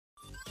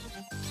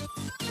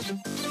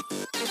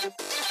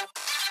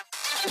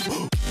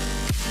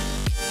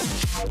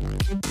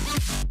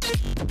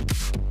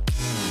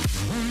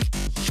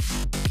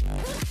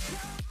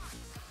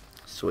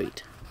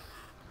Sweet.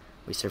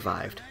 We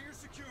survived.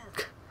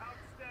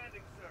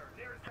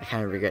 I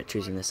kind of regret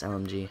choosing this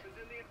LMG.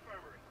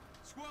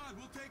 Squad,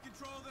 we'll take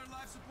control of their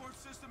life support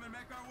system and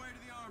make our way to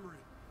the armory.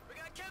 We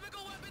got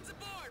chemical weapons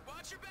aboard.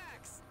 Watch your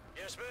backs.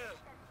 Yes, ma'am.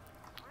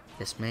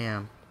 Yes,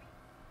 ma'am.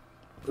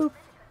 Boop.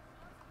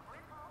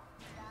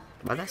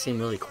 Why does that seem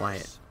really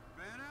quiet?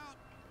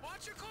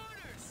 Watch your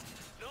corners.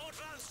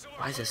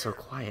 Why is it so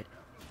quiet?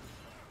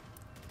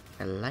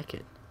 I like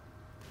it.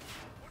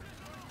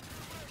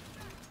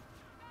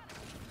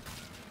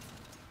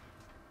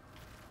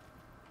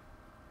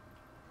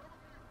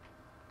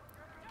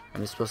 I'm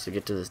just supposed to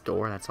get to this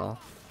door, that's all.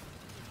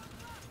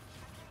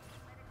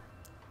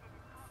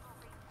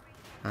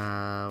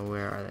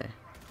 Where are they?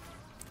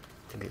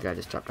 I think the guy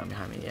just dropped down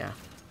behind me, yeah.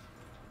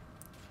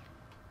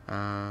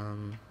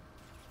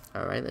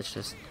 Alright, let's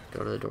just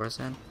go to the doors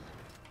then.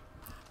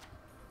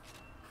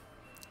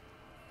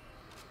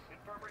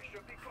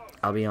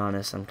 I'll be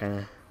honest,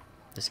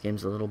 this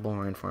game's a little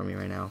boring for me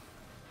right now.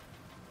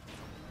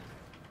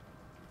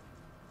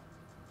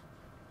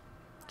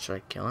 Should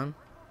I kill him?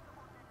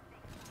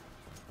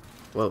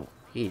 Whoa,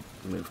 he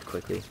moved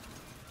quickly.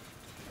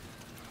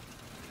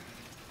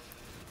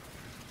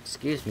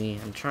 Excuse me,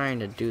 I'm trying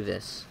to do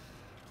this.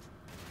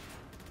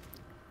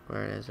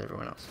 Where is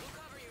everyone else?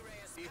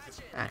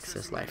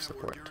 Access life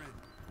support.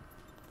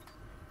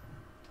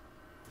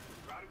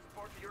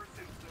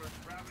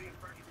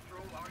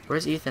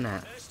 Where's Ethan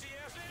at?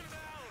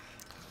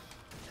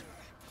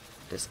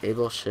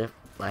 Disable shift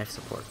life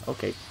support.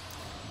 Okay.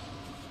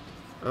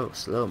 Oh,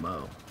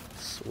 slow-mo.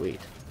 Sweet.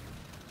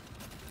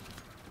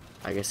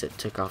 I guess it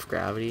took off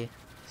gravity.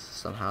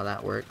 Somehow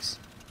that works.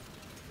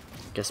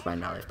 Guess by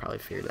now they've probably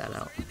figured that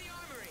out.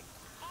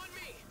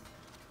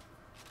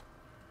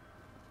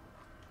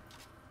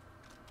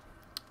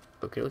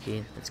 Okay,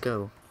 okay, let's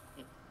go.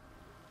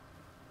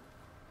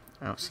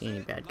 I don't see any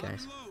bad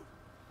guys.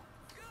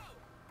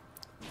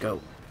 Go.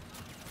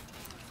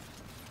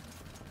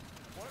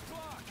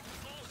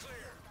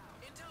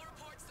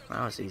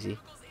 That was easy.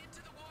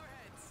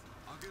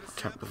 I'll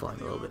turn up the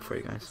volume a little bit for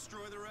you guys.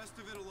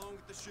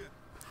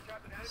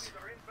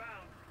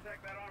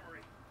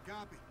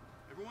 Copy.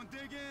 Everyone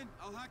dig in.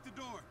 I'll hack the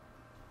door.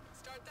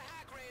 Start the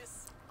hack,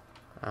 Reyes.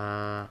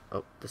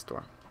 Oh, this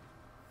door.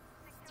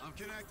 I'm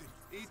connected.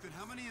 Ethan,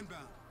 how many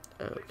inbound?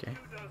 Okay.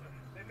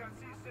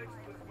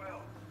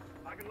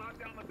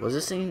 Was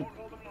this scene?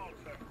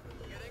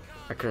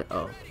 I could.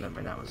 Oh, never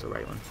mind. That was the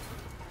right one.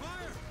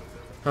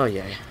 Oh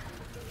yeah.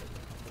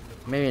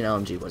 Maybe an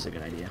LMG was a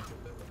good idea.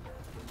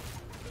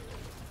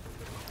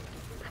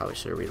 Probably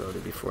should have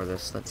reloaded before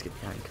this. Let's get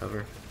behind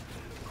cover.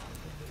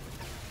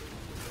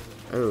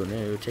 Oh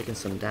no, taking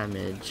some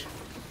damage.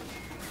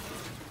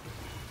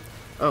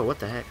 Oh, what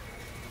the heck?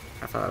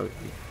 I thought I would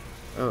be...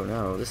 Oh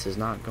no, this is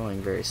not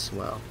going very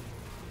swell.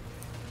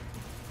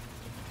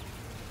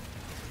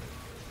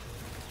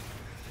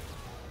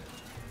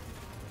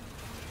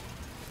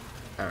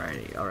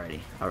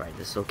 Alright,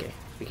 this is okay.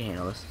 We can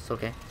handle this, it's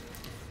okay.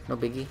 No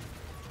biggie.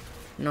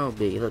 No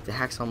biggie. Look, the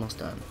hack's almost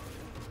done.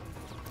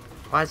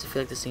 Why does it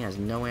feel like this thing has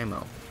no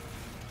ammo?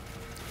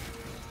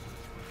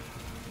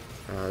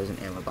 There's an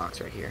ammo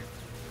box right here.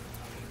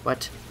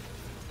 What?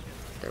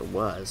 There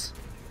was.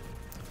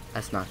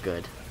 That's not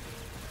good.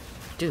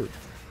 Dude.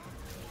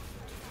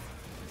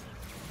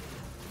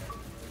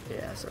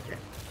 Yeah, that's okay.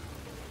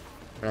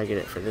 But I get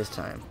it for this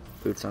time.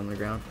 Boots on the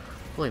ground.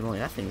 Holy moly,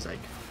 that thing's like...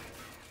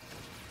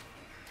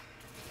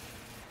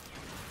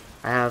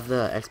 I have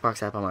the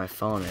Xbox app on my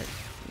phone. It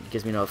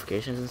gives me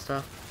notifications and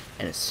stuff.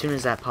 And as soon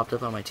as that popped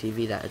up on my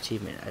TV, that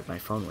achievement, my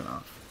phone went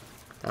off.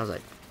 That was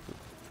like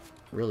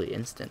really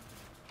instant.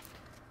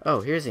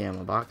 Oh, here's the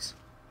ammo box.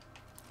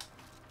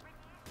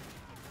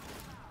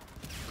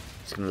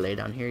 Just gonna lay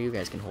down here. You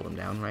guys can hold him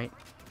down, right?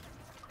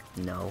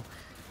 No.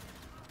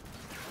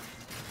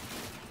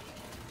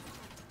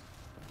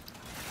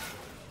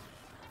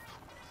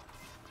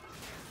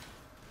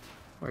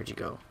 Where'd you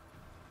go?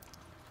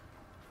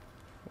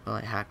 Well,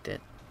 I hacked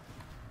it.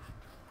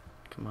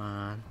 Come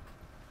on.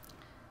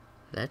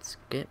 Let's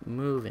get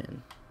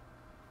moving.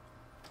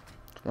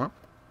 Womp.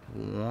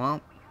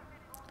 Womp.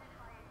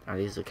 Are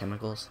these the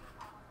chemicals?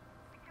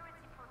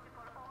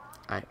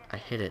 I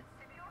hit it.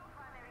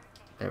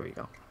 There we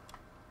go.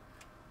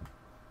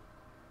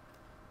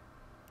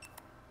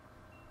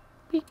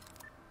 Beep.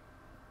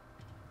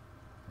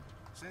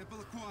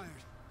 Sample acquired.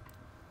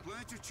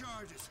 Plant your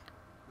charges.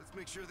 Let's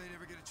make sure they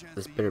never get a chance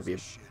This to better use be a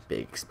this shit. big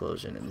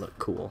explosion and look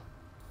cool.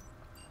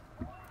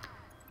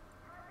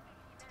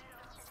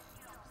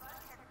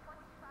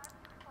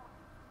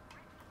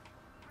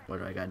 What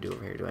do I gotta do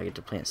over here? Do I get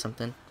to plant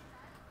something?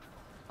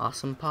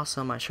 Awesome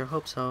possum, I sure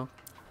hope so.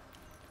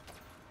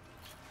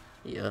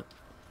 Yep.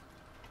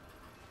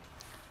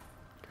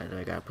 Do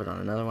I gotta put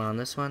on another one on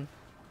this one?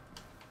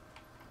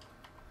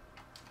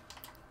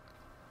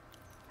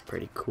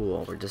 Pretty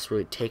cool. We're just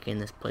really taking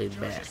this place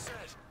back.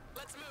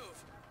 Let's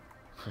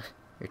move.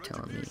 You're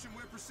telling me.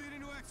 We're proceeding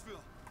to exfil.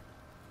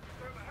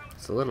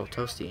 It's a little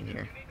toasty in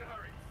here.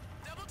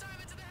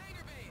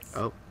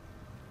 Oh,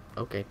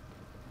 okay.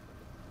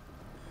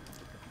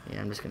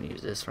 Yeah, I'm just gonna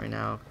use this right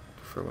now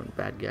for when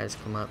bad guys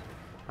come up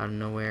out of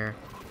nowhere.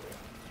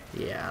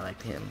 Yeah, I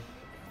like him.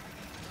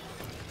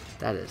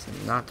 That is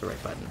not the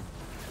right button.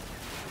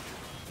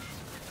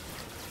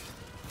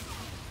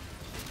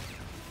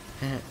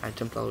 I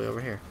jumped all the way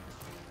over here.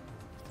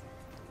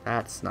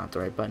 That's not the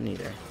right button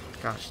either.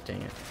 Gosh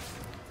dang it.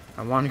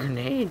 I want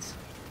grenades.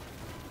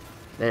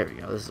 There we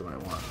go. This is what I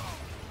want.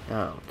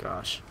 Oh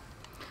gosh.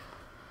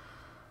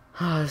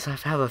 I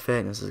have a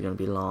feeling this is going to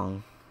be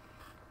long.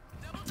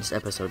 This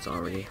episode's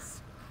already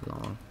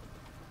long.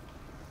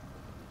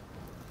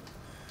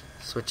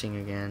 Switching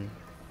again.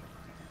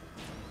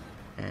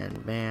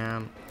 And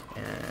bam.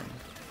 And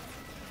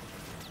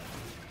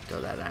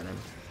throw that at him.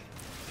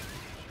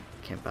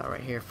 Camp out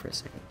right here for a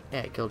second.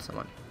 Yeah, I killed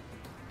someone.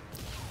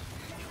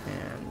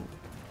 And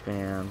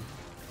bam.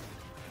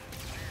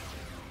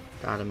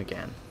 Got him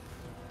again.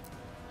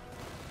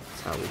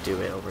 That's how we do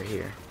it over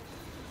here.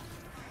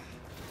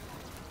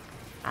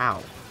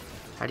 Ow.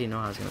 How do you know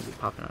I was going to be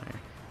popping on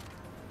here?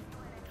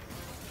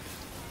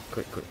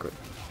 Quick, quick, quick.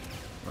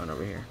 Run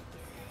over here.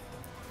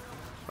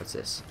 What's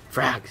this?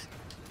 Frags!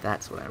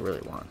 That's what I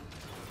really want.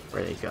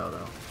 Where'd he go,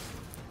 though?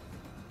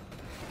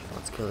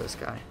 Let's kill this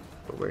guy.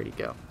 But where'd he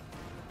go?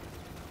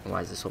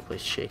 Why is this whole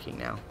place shaking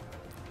now?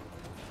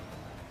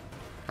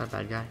 Not a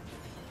bad guy.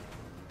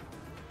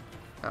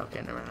 Okay,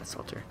 never mind, that's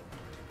Salter.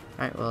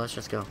 Alright, well, let's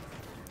just go.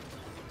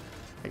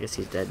 I guess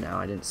he's dead now.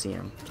 I didn't see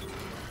him.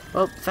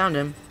 Oh, found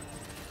him.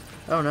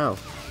 Oh, no.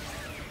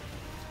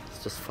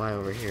 Let's just fly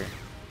over here.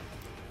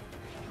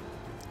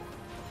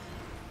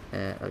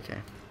 Okay.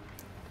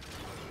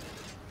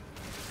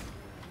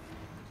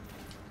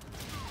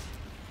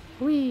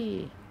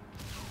 Whee!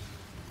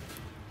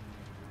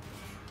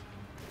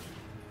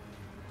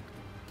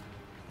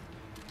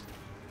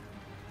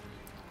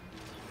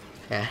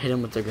 Yeah, hit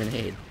him with the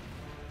grenade.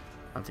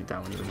 I don't think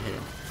that one even hit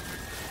him.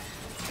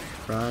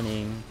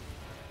 Running.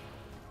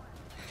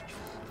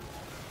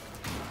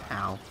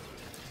 Ow.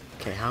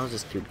 Okay, how is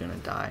this dude gonna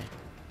die?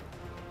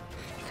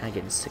 Kinda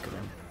getting sick of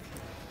him.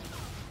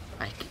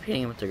 I keep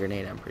hitting him with the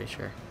grenade, I'm pretty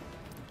sure.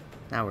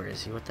 Now where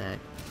is he? What the heck?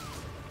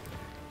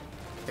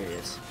 There he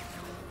is.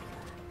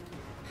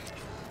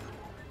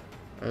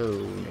 Oh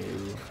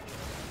no.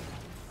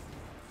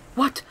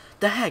 What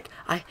the heck?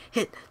 I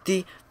hit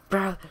the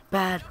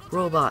bad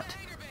robot.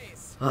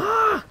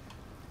 Ah!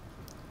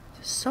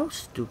 This is so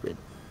stupid.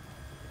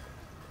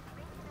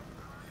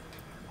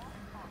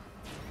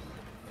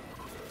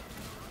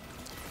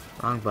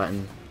 Wrong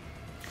button.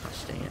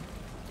 Gosh dang it.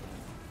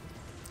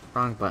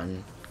 Wrong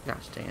button.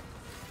 Gosh dang it.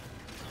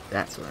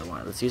 That's what I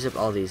want. Let's use up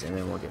all these and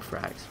then we'll get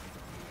frags.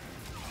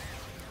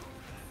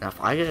 Now if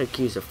I get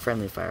accused of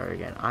friendly fire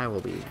again, I will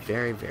be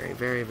very, very,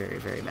 very, very,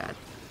 very mad.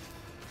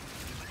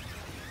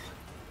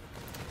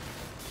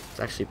 Let's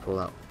actually pull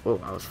out.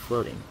 Whoa, I was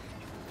floating.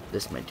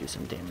 This might do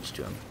some damage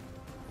to him.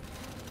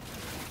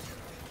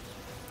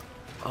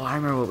 Oh, I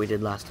remember what we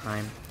did last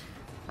time.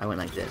 I went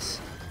like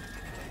this.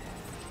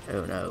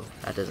 Oh no,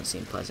 that doesn't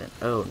seem pleasant.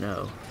 Oh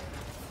no.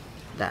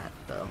 That,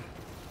 though.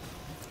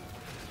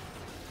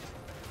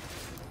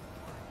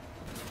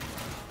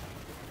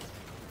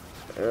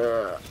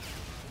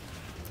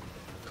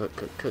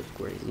 Cook,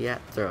 where is he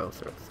at? Throw.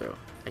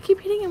 I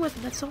keep hitting him with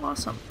it, that's so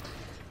awesome.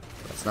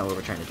 That's not what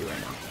we're trying to do right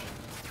now.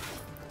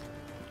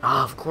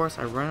 Ah, of course,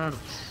 I run out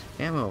of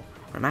ammo.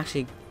 I'm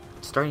actually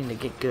starting to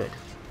get good.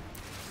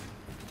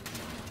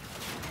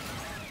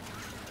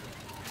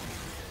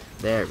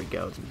 There we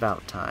go, it's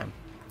about time.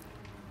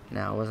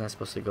 Now, wasn't I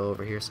supposed to go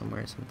over here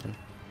somewhere or something?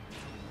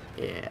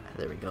 Yeah,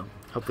 there we go.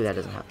 Hopefully that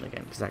doesn't happen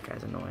again, because that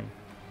guy's annoying.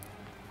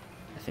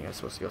 I think I'm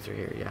supposed to go through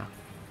here, yeah.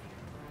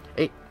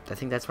 Hey, I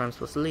think that's where I'm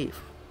supposed to leave.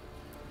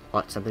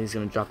 Watch, something's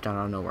gonna drop down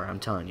out of nowhere, I'm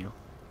telling you.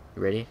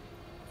 You ready?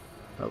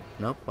 Oh,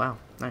 nope, wow,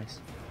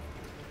 nice.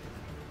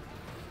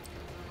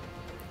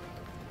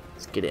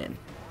 Let's get in.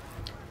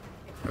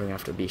 We're gonna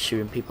have to be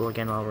shooting people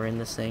again while we're in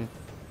this thing.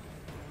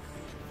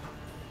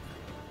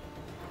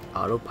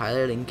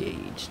 Autopilot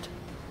engaged.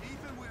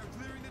 Ethan, we are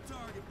clearing the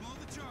target. Blow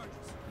the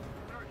charges.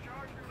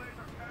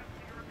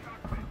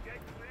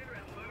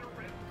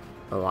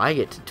 Oh, I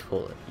get to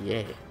pull it.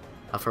 Yay.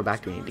 How far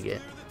back do we need to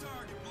get?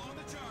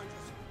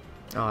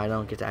 Oh, I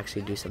don't get to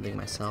actually do something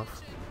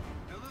myself.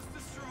 Now let's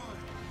destroy.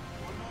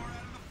 One more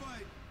out of the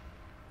fight.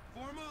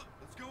 Form up.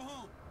 Let's go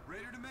home.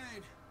 Raider to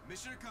Maine.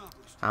 Mission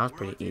accomplished. That was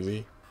pretty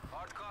easy.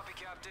 Hard copy,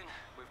 Captain.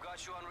 We've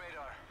got you on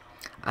radar.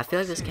 I feel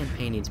like this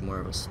campaign needs more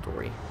of a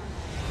story.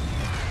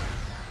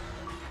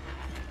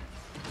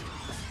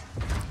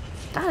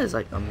 That is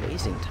like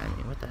amazing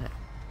timing. What the heck?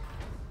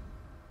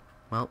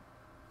 Well.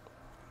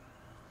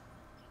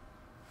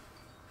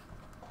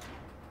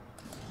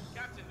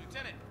 Captain,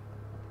 Lieutenant,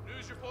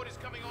 news report is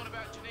coming on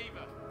about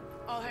Geneva.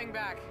 I'll hang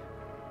back.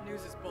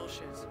 News is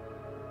bullshit.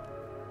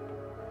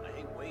 I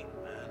ain't waiting,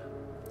 man.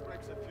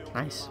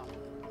 Nice.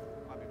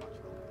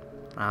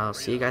 I'll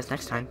see you guys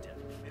next time.